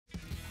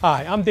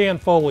Hi, I'm Dan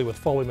Foley with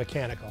Foley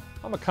Mechanical.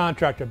 I'm a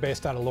contractor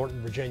based out of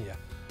Lorton, Virginia.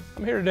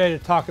 I'm here today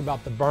to talk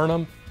about the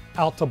Burnham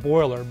Alta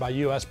boiler by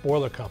U.S.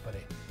 Boiler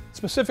Company,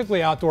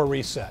 specifically outdoor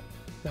reset.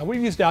 Now,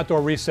 we've used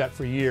outdoor reset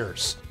for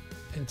years,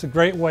 and it's a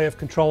great way of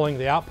controlling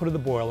the output of the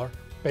boiler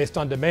based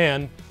on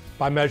demand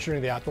by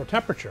measuring the outdoor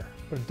temperature.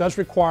 But it does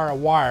require a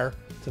wire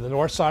to the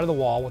north side of the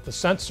wall with a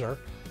sensor.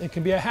 It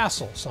can be a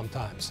hassle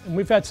sometimes. And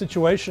we've had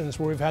situations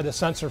where we've had the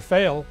sensor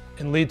fail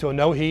and lead to a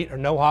no heat or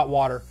no hot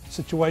water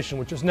situation,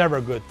 which is never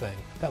a good thing.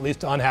 That leads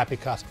to unhappy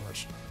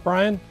customers.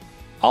 Brian,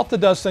 Alta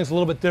does things a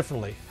little bit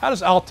differently. How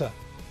does Alta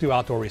do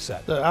outdoor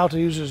reset? The Alta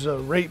uses a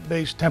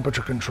rate-based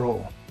temperature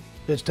control.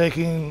 It's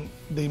taking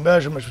the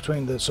measurements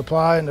between the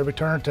supply and the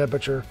return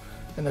temperature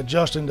and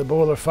adjusting the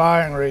boiler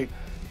firing rate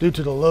due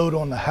to the load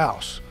on the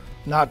house,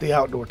 not the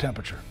outdoor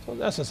temperature. So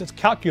in essence, it's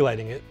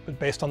calculating it but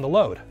based on the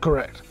load.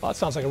 Correct. Well, that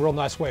sounds like a real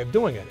nice way of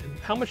doing it. And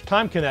how much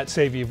time can that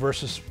save you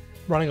versus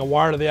running a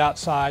wire to the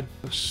outside?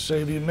 It'll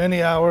save you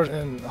many hours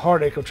and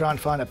heartache of trying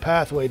to find a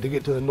pathway to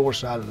get to the north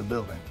side of the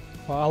building.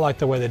 Well, I like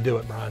the way they do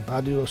it, Brian.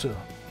 I do also.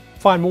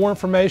 Find more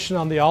information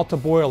on the Alta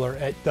boiler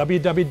at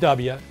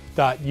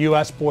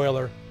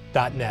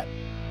www.usboiler.net.